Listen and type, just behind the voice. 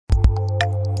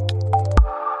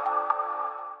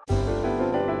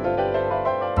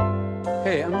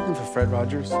looking for Fred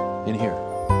Rogers. In here.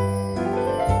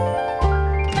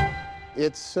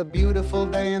 It's a beautiful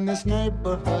day in this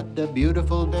neighborhood, a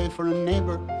beautiful day for a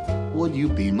neighbor. Would you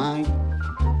be mine?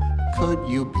 Could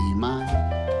you be mine?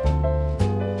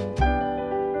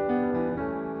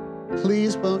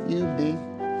 Please won't you be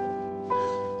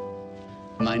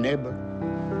my neighbor?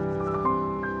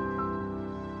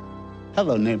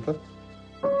 Hello, neighbor.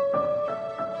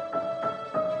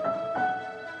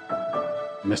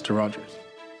 Mr. Rogers,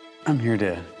 I'm here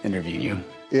to interview you.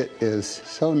 It is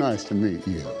so nice to meet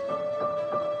you.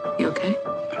 You okay?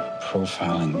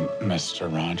 Profiling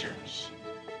Mr. Rogers.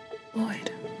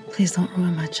 Lloyd, please don't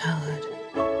ruin my childhood.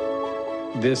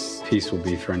 This piece will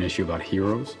be for an issue about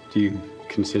heroes. Do you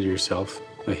consider yourself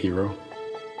a hero?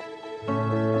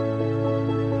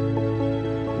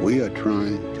 We are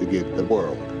trying to give the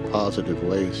world positive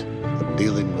ways of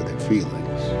dealing with their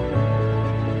feelings.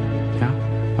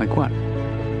 Yeah? Like what?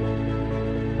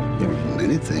 There are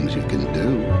many things you can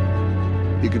do.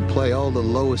 You can play all the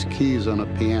lowest keys on a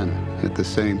piano at the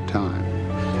same time.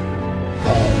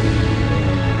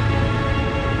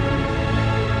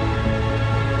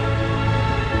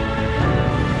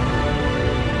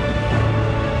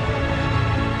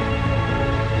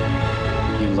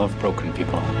 You love broken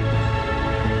people.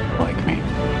 Like me.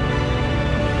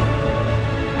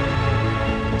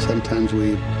 Sometimes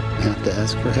we have to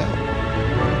ask for help,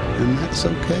 and that's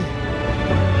okay.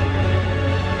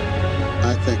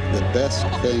 I think the best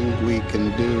thing we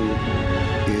can do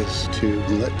is to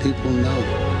let people know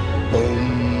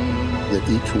that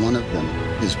each one of them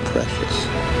is precious.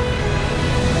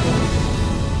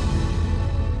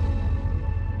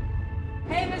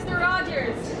 Hey, Mr.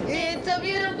 Rogers. It's a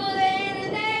beautiful day in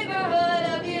the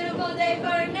neighborhood, a beautiful day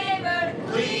for a neighbor.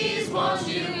 Please won't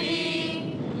you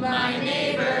be my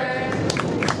neighbor?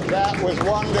 That was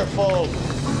wonderful.